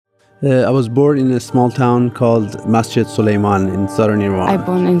I was born in a small town called Masjid Suleiman in southern Iran. I was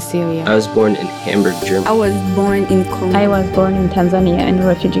born in Syria. I was born in Hamburg, Germany. I was born in Congo. I was born in Tanzania in a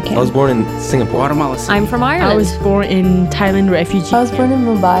refugee camp. I was born in Singapore. Guatemala. I'm from Ireland. I was born in Thailand refugee. I was born in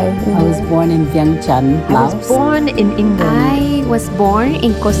Mumbai. I was born in Vientiane, Laos. I was born in England. I was born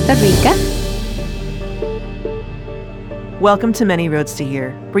in Costa Rica. Welcome to Many Roads to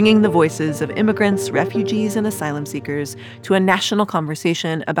Here, bringing the voices of immigrants, refugees, and asylum seekers to a national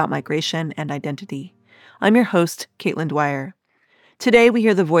conversation about migration and identity. I'm your host, Caitlin Dwyer. Today we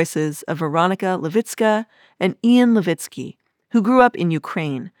hear the voices of Veronika Levitska and Ian Levitsky, who grew up in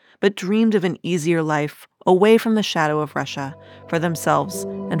Ukraine but dreamed of an easier life away from the shadow of Russia for themselves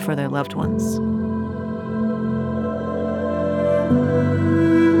and for their loved ones.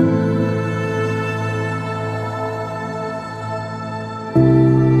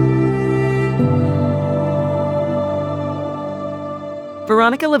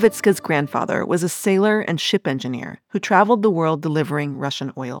 Veronika Levitska's grandfather was a sailor and ship engineer who traveled the world delivering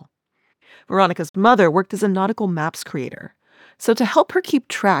Russian oil. Veronika's mother worked as a nautical maps creator. So to help her keep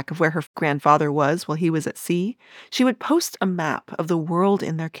track of where her grandfather was while he was at sea, she would post a map of the world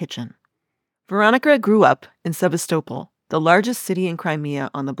in their kitchen. Veronika grew up in Sevastopol, the largest city in Crimea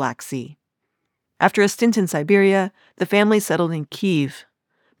on the Black Sea. After a stint in Siberia, the family settled in Kyiv,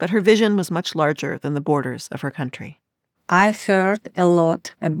 but her vision was much larger than the borders of her country. I heard a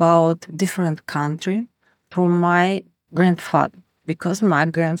lot about different countries from my grandfather, because my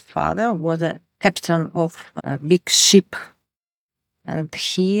grandfather was a captain of a big ship, and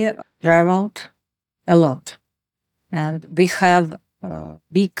he traveled a lot. And we have a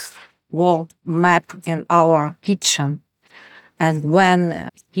big world map in our kitchen. And when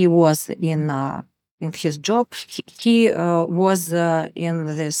he was in his job, he was in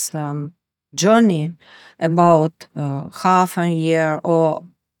this journey about half a year or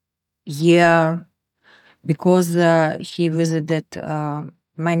year, because he visited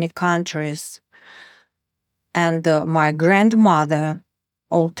many countries. And my grandmother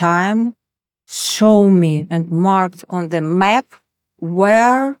all time showed me and marked on the map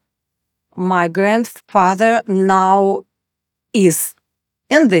where my grandfather now is,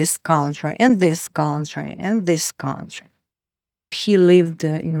 in this country, in this country, in this country. He lived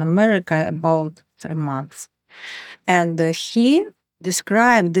in America about 3 months. And he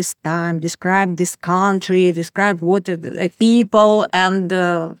described this time, described this country, described what the people, and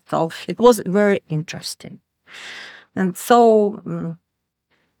so it was very interesting. And so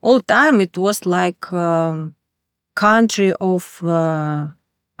all the time it was like country of,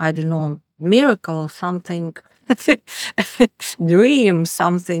 I don't know, miracle, something, dream,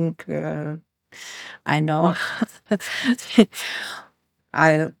 something, I know.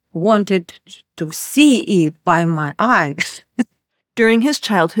 I wanted to see it by my eyes. During his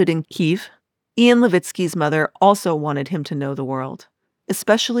childhood in Kyiv, Ian Levitsky's mother also wanted him to know the world,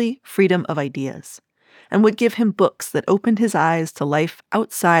 especially freedom of ideas, and would give him books that opened his eyes to life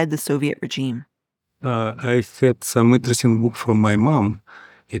outside the Soviet regime. I had some interesting book from my mom.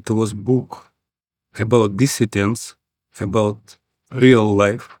 It was book about dissidents, about real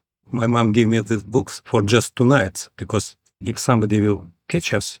life. My mom gave me these books for just 2 nights, because if somebody will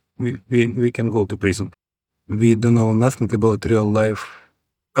catch us, we can go to prison. We don't know nothing about real life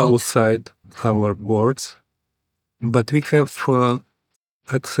outside our boards, but we have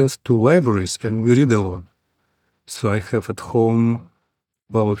access to libraries and we read a lot. So I have at home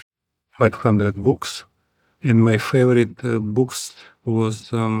about 500 books, and my favorite books was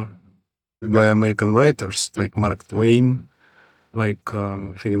by American writers like Mark Twain, like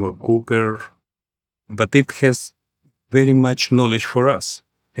Philip Cooper, but it has very much knowledge for us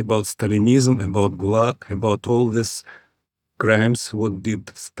about Stalinism, about Gulag, about all these crimes, what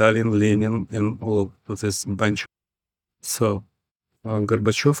did Stalin, Lenin, and all of this bunch. So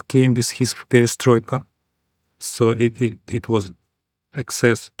Gorbachev came with his perestroika, so it was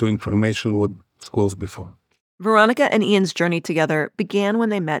access to information what was closed before. Veronika and Ian's journey together began when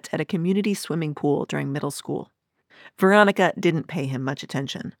they met at a community swimming pool during middle school. Veronika didn't pay him much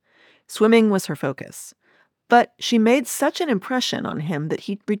attention. Swimming was her focus. But she made such an impression on him that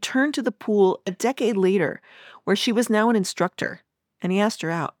he returned to the pool a decade later, where she was now an instructor, and he asked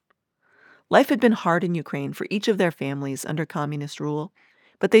her out. Life had been hard in Ukraine for each of their families under communist rule,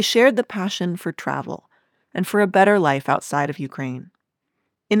 but they shared the passion for travel and for a better life outside of Ukraine.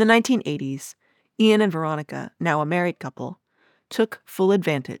 In the 1980s, Ian and Veronika, now a married couple, took full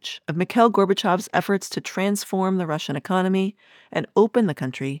advantage of Mikhail Gorbachev's efforts to transform the Russian economy and open the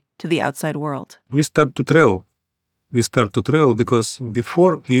country to the outside world. We start to travel. Because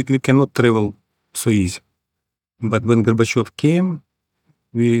before you cannot travel so easy. But when Gorbachev came,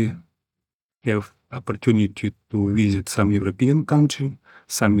 we have opportunity to visit some European country,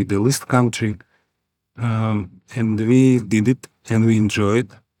 some Middle East country, and we did it, and we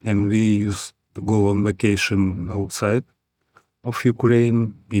enjoyed, and we used to go on vacation outside of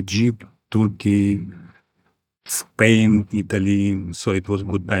Ukraine, Egypt, Turkey, Spain, Italy. So it was a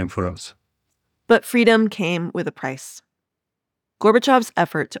good time for us. But freedom came with a price. Gorbachev's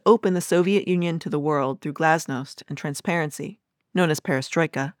effort to open the Soviet Union to the world through glasnost and transparency, known as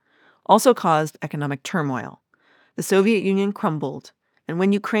perestroika, also caused economic turmoil. The Soviet Union crumbled, and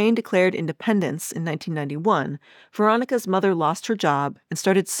when Ukraine declared independence in 1991, Veronika's mother lost her job and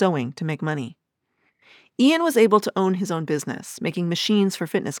started sewing to make money. Ian was able to own his own business, making machines for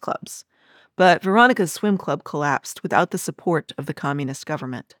fitness clubs. But Veronika's swim club collapsed without the support of the communist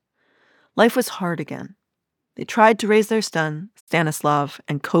government. Life was hard again. They tried to raise their son, Stanislav,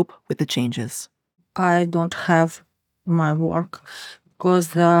 and cope with the changes. I don't have my work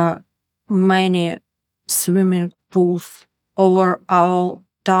because many swimming pools over our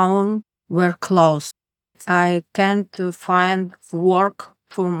town were closed. I can't find work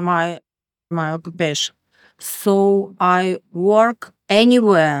for my occupation. So I work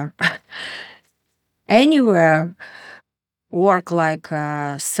anywhere, anywhere. Work like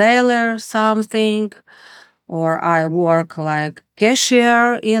a sailor something, or I work like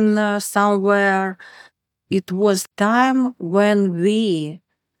cashier in somewhere. It was time when we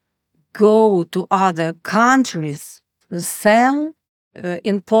go to other countries, sell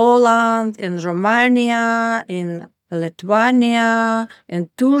in Poland, in Romania, in Lithuania, in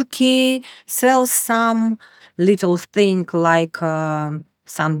Turkey, sell some little thing like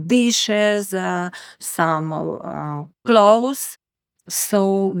some dishes, some clothes.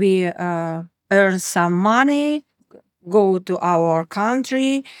 So we earn some money, go to our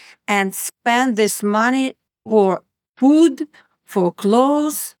country, and spend this money for food, for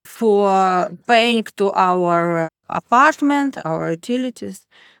clothes, for paying to our apartment, our utilities.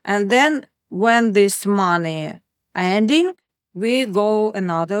 And then when this money ending, we go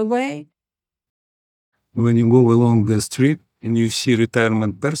another way. When you go along the street and you see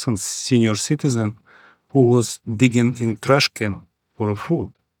retirement person, senior citizen, who was digging in trash can for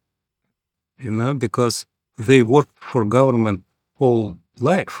food, because they worked for government whole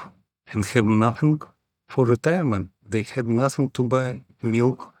life and have nothing for retirement. They had nothing to buy,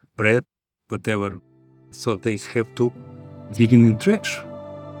 milk, bread, whatever. So they have to dig in trash.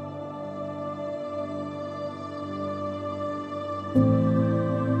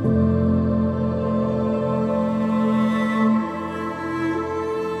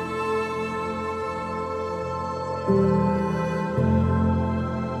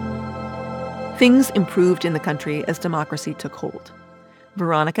 Things improved in the country as democracy took hold.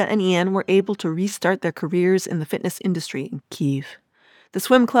 Veronika and Ian were able to restart their careers in the fitness industry in Kyiv. The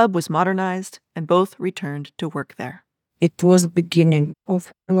swim club was modernized, and both returned to work there. It was the beginning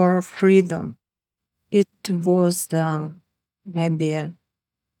of our freedom. It was maybe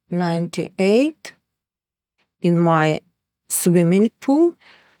 98. In my swimming pool,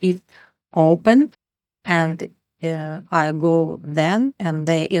 it opened, and I go then, and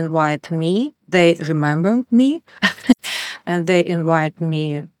they invite me. They remember me, and they invite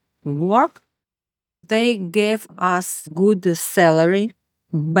me to work. They gave us good salary,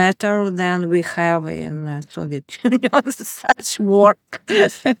 better than we have in Soviet Union, such work.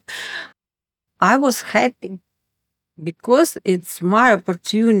 I was happy because it's my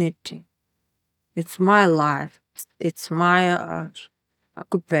opportunity. It's my life. It's my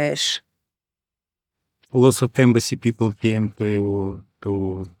occupation. Lots of embassy people came to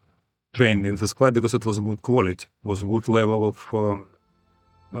train in the squad because it was good quality, it was good level of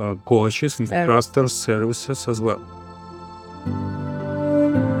coaches, instructors, services as well.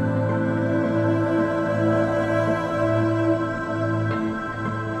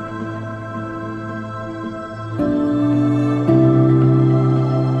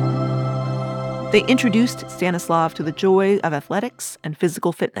 They introduced Stanislav to the joy of athletics and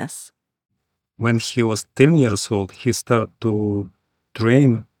physical fitness. When he was 10 years old, he started to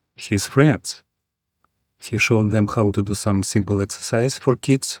train his friends. He showed them how to do some simple exercise for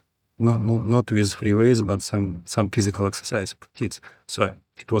kids, not with free weights, but some physical exercise for kids. So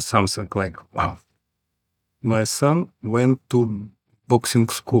it was something like, wow. My son went to boxing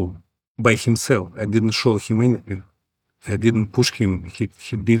school by himself. I didn't show him anything. I didn't push him. He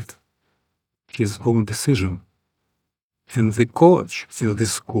did his own decision. And the coach in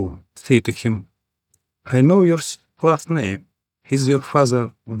this school said to him, I know your last name. Is your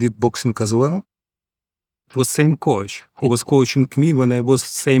father did boxing as well? It was same coach who was coaching me when I was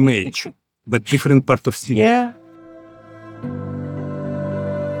same age, but different part of city. Yeah.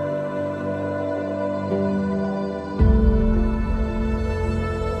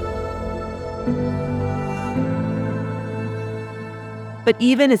 But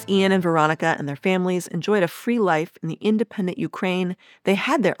even as Ian and Veronica and their families enjoyed a free life in the independent Ukraine, they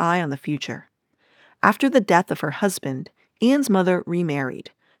had their eye on the future. After the death of her husband, Ian's mother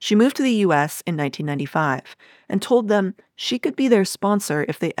remarried. She moved to the U.S. in 1995 and told them she could be their sponsor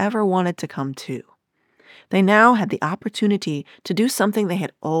if they ever wanted to come too. They now had the opportunity to do something they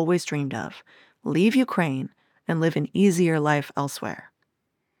had always dreamed of, leave Ukraine and live an easier life elsewhere.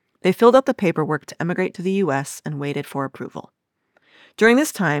 They filled out the paperwork to emigrate to the U.S. and waited for approval. During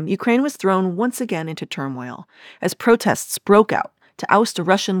this time, Ukraine was thrown once again into turmoil as protests broke out to oust a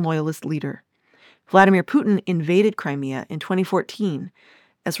Russian loyalist leader. Vladimir Putin invaded Crimea in 2014.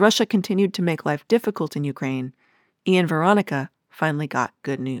 As Russia continued to make life difficult in Ukraine, Ian and Veronica finally got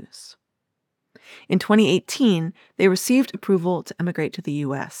good news. In 2018, they received approval to emigrate to the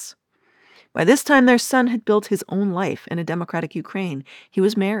U.S. By this time, their son had built his own life in a democratic Ukraine. He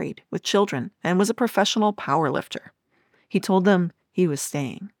was married, with children, and was a professional powerlifter. He told them he was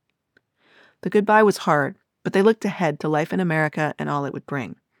staying. The goodbye was hard, but they looked ahead to life in America and all it would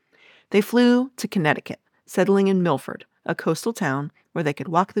bring. They flew to Connecticut, settling in Milford, a coastal town where they could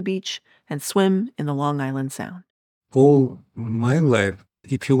walk the beach and swim in the Long Island Sound. All my life,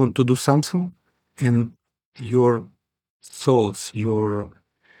 if you want to do something and your thoughts, you're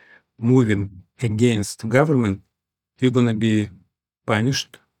moving against government, you're going to be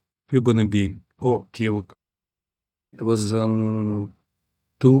punished, you're going to be killed. It was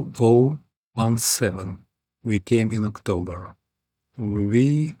 2017. We came in October.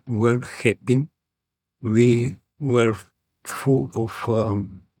 We were happy. We were full of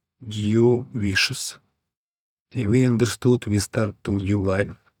new wishes. We understood we start a new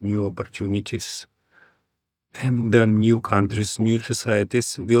life, new opportunities, and then new countries, new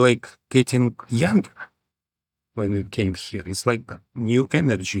societies. We like getting younger when we came here. It's like new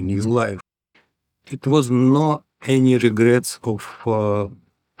energy, new life. It was no any regrets of for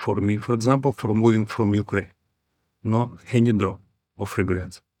me, for example, for moving from Ukraine. No any drop of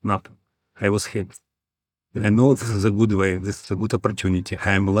regrets, nothing. I was happy. I know this is a good way, this is a good opportunity.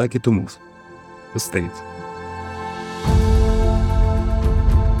 I am lucky to move to States.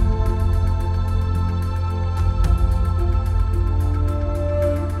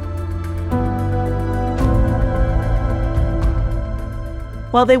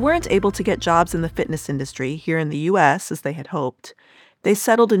 While they weren't able to get jobs in the fitness industry here in the U.S. as they had hoped, they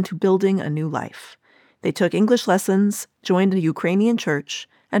settled into building a new life. They took English lessons, joined a Ukrainian church,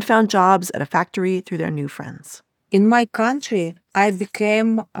 and found jobs at a factory through their new friends. In my country, I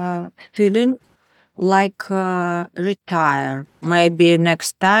became feeling like retired. Maybe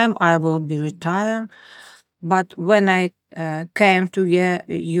next time I will be retired. But when I came to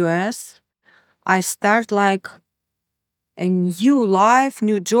U.S., I start like a new life,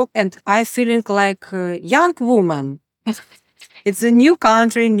 new job, and I feeling like a young woman. It's a new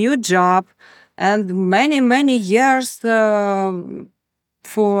country, new job, and many, many years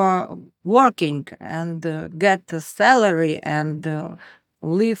for working and get a salary and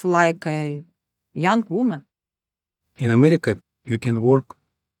live like a young woman. In America, you can work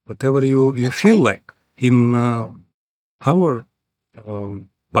whatever you feel like. In our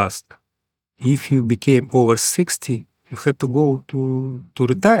past, if you became over 60, you had to go to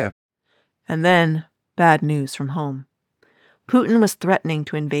retire. And then, bad news from home. Putin was threatening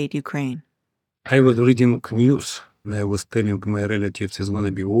to invade Ukraine. I was reading news. I was telling my relatives it's going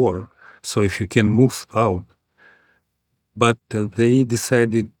to be war, so if you can move out. But they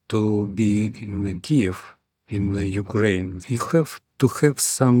decided to be in Kiev, in Ukraine. You have to have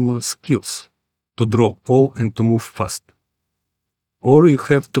some skills to drop all and to move fast. Or you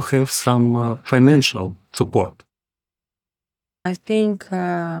have to have some financial support. I think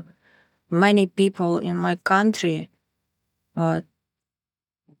many people in my country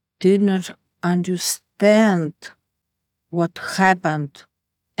did not understand what happened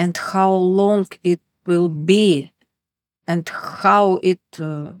and how long it will be and how it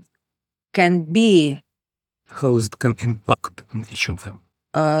can be. How it can impact on each of them.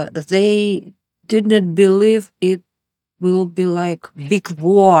 They didn't believe it will be like big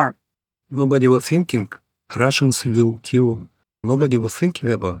war. Nobody was thinking Russians will kill. Nobody was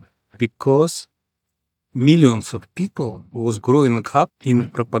thinking about it because millions of people was growing up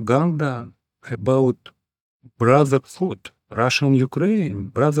in propaganda about brotherhood. Russian Ukraine,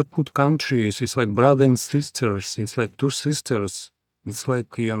 brotherhood countries. It's like brother and sisters. It's like two sisters. It's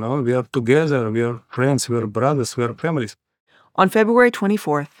like, we are together. We are friends. We are brothers. We are families. On February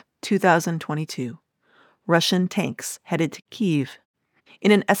 24th, 2022, Russian tanks headed to Kyiv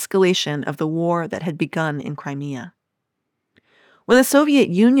in an escalation of the war that had begun in Crimea. When the Soviet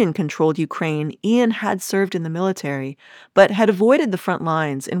Union controlled Ukraine, Ian had served in the military, but had avoided the front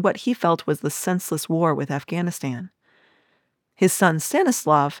lines in what he felt was the senseless war with Afghanistan. His son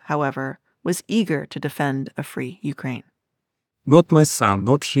Stanislav, however, was eager to defend a free Ukraine. Not my son,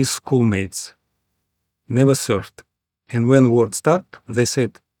 not his schoolmates. Never served. And when war started, they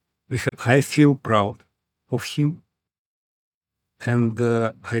said, I feel proud of him. And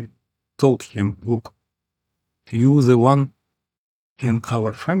I told him, look, you the one in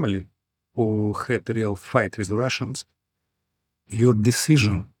our family who had a real fight with the Russians. Your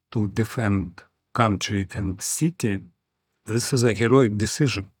decision to defend country and city, this is a heroic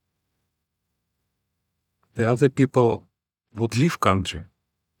decision. The other people would leave country.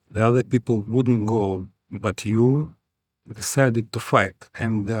 The other people wouldn't go, but you decided to fight.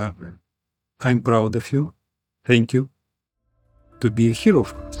 And I'm proud of you. Thank you. To be a hero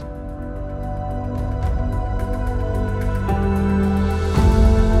for us.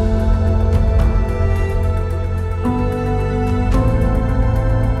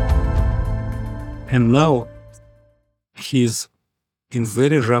 And now he's in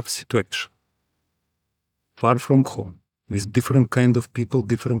very rough situation, far from home, with different kind of people,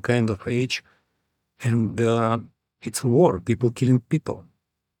 different kind of age, and it's war, people killing people.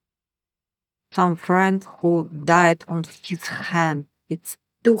 Some friend who died on his hand. It's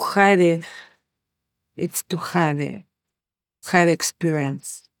too heavy. It's too heavy. Heavy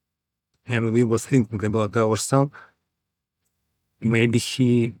experience. And we were thinking about our son. Maybe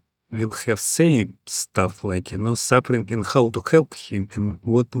he will have same stuff like, suffering and how to help him and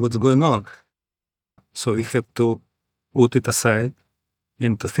what's going on. So we have to put it aside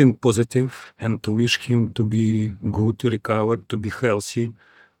and to think positive and to wish him to be good, to recover, to be healthy,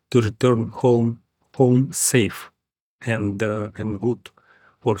 to return home safe and good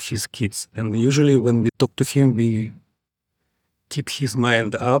for his kids. And usually when we talk to him, we keep his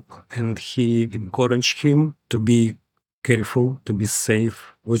mind up and he encourage him to be careful, to be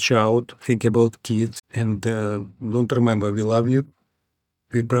safe, watch out, think about kids, and don't remember, we love you,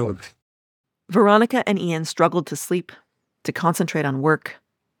 we're proud of you. Veronica and Ian struggled to sleep, to concentrate on work,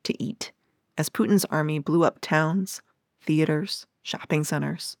 to eat, as Putin's army blew up towns, theaters, shopping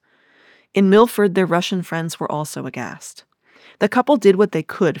centers. In Milford, their Russian friends were also aghast. The couple did what they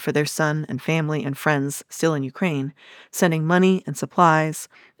could for their son and family and friends still in Ukraine, sending money and supplies,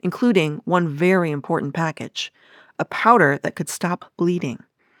 including one very important package, a powder that could stop bleeding.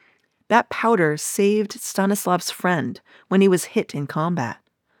 That powder saved Stanislav's friend when he was hit in combat.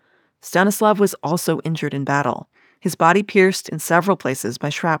 Stanislav was also injured in battle, his body pierced in several places by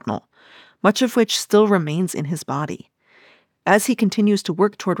shrapnel, much of which still remains in his body. As he continues to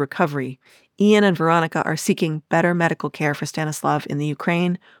work toward recovery, Ian and Veronica are seeking better medical care for Stanislav in the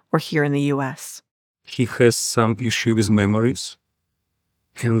Ukraine or here in the U.S. He has some issue with memories.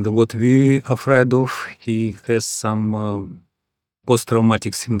 And what we are afraid of, he has some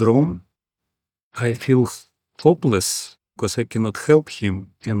post-traumatic syndrome. I feel hopeless because I cannot help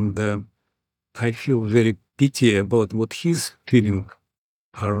him. And I feel very pity about what he's feeling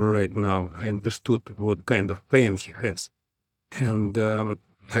right now. I understood what kind of pain he has. And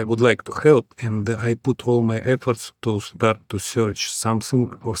I would like to help. And I put all my efforts to start to search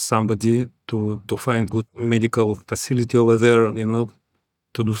something or somebody to find good medical facility over there,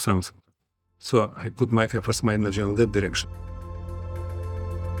 to do something. So I put my efforts, my energy in that direction.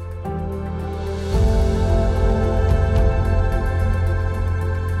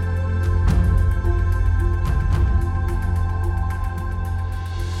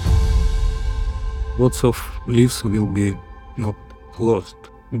 Lots of lives will be not lost,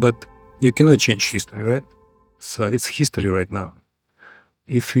 but you cannot change history, right? So it's history right now.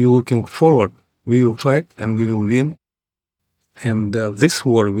 If we're looking forward, we will fight and we will win. And this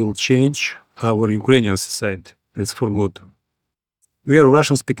war will change our Ukrainian society. It's for good. We are a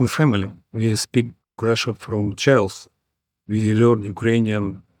Russian-speaking family. We speak Russian from childhood. We learn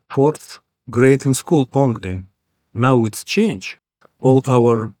Ukrainian fourth grade in school only. Now it's changed. All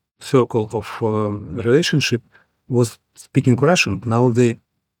our circle of relationship was speaking Russian. Now they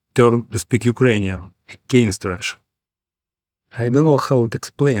turn to speak Ukrainian against Russia. I don't know how to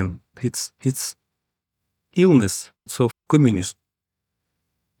explain. It's illness of communism.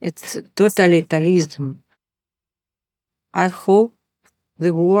 It's totalitarianism. I hope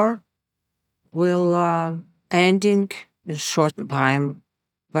the war will ending in short time,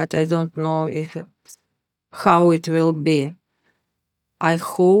 but I don't know how it will be. I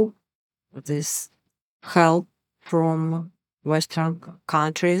hope this help from Western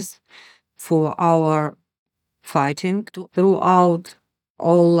countries for our fighting throughout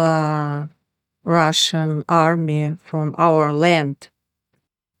all Russian army from our land.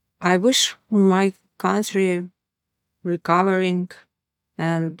 I wish my country recovering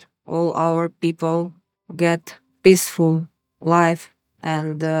and all our people get peaceful life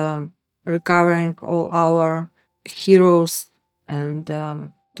and recovering all our heroes and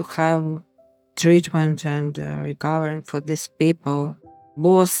to have treatment and recovering for these people,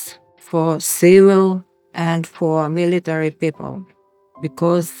 both for civil and for military people,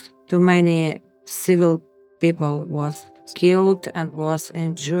 because too many civil people was killed and was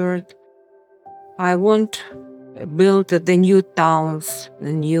injured. I want to build the new towns,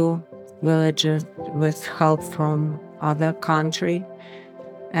 the new villages with help from other country.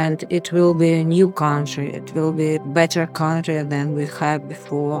 And it will be a new country. It will be a better country than we had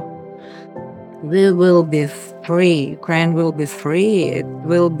before. We will be free. Ukraine will be free. It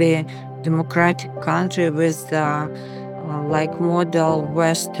will be a democratic country with like model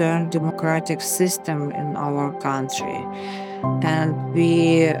Western democratic system in our country. And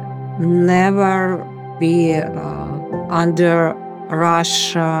we never be under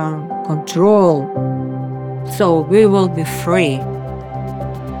Russian control. So we will be free.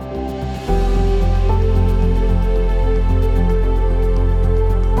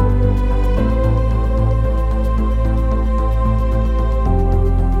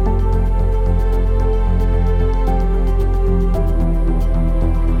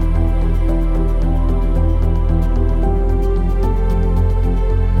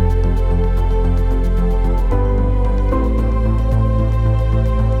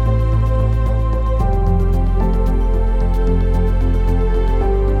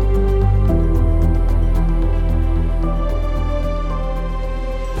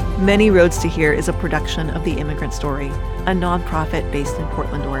 Many Roads to Here is a production of The Immigrant Story, a nonprofit based in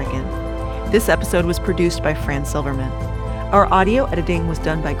Portland, Oregon. This episode was produced by Fran Silverman. Our audio editing was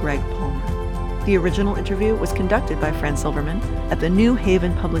done by Greg Palmer. The original interview was conducted by Fran Silverman at the New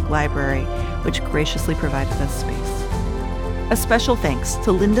Haven Public Library, which graciously provided us space. A special thanks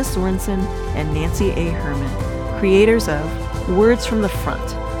to Linda Sorensen and Nancy A. Herman, creators of Words from the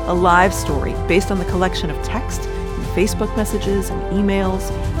Front, a live story based on the collection of text and Facebook messages and emails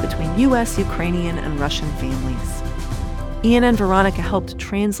between U.S., Ukrainian, and Russian families. Ian and Veronica helped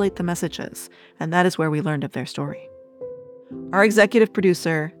translate the messages, and that is where we learned of their story. Our executive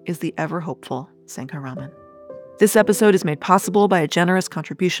producer is the ever-hopeful Sanka Raman. This episode is made possible by a generous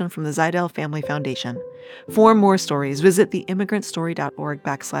contribution from the Zidell Family Foundation. For more stories, visit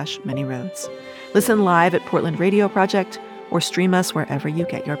theimmigrantstory.org/manyroads. Listen live at Portland Radio Project or stream us wherever you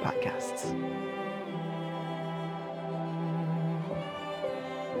get your podcasts.